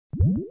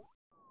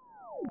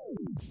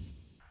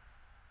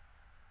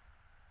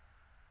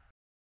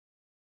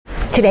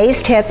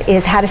Today's tip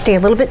is how to stay a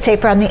little bit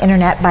safer on the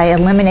internet by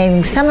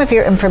eliminating some of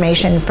your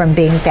information from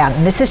being found.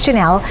 And this is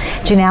Janelle.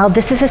 Janelle,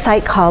 this is a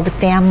site called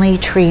Family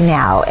Tree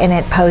Now, and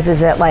it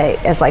poses it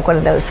as like one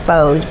of those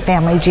faux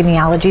family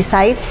genealogy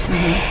sites.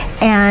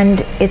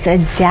 And it's a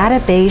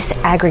database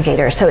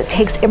aggregator. So it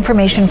takes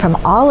information from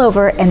all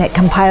over and it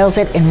compiles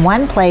it in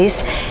one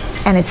place,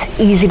 and it's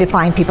easy to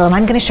find people. And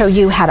I'm going to show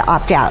you how to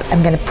opt out.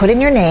 I'm going to put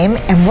in your name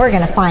and we're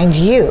going to find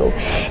you.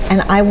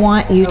 And I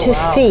want you to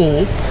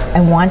see,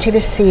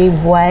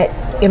 what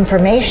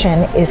information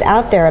is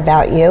out there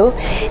about you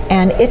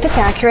and if it's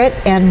accurate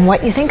and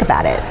what you think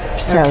about it.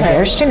 So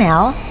there's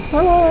Janelle.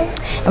 Hello.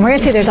 And we're going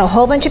to see there's a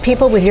whole bunch of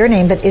people with your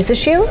name, but is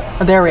this you?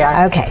 Oh, there we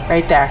are. Okay.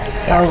 Right there.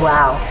 Yes. Oh,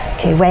 wow.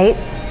 Okay, wait.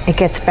 It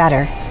gets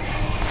better.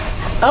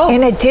 Oh.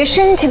 In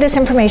addition to this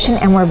information,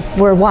 and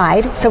we're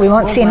wide, so we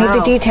won't see any of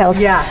the details.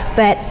 Yeah.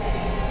 But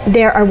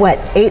there are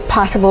 8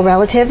 possible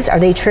relatives? Are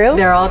they true?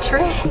 They're all true.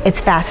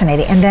 It's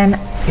fascinating. And then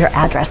your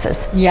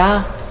addresses.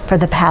 Yeah. For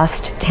the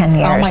past 10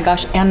 years. Oh my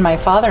gosh, and my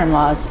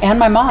father-in-law's and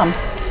my mom.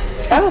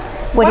 Oh.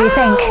 What do you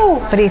think?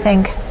 What do you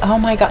think? Oh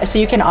my God, so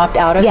you can opt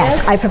out of this?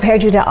 Yes, I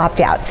prepared you to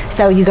opt out.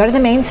 So you go to the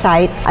main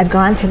site. I've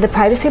gone to the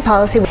privacy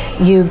policy.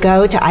 You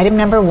go to item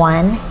number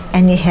 1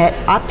 and you hit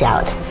opt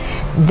out.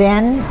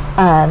 Then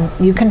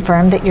you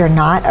confirm that you're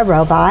not a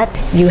robot.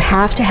 You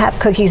have to have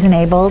cookies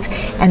enabled,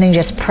 and then you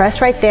just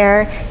press right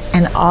there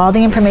and all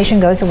the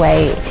information goes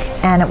away,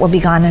 and it will be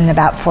gone in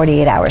about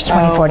 48 hours,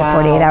 24 to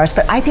 48 hours.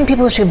 But I think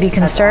people should be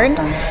concerned.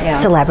 That's awesome. Yeah.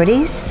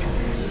 Celebrities,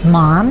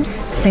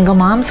 moms, single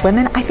moms,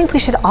 women, I think we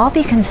should all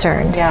be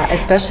concerned. Yeah,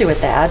 especially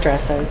with the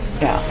addresses.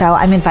 Yeah. So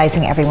I'm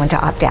advising everyone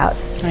to opt out.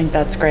 I think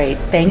that's great.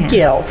 Thank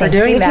you for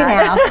doing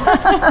that.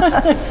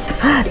 Thank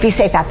you, Janelle. Be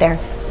safe out there.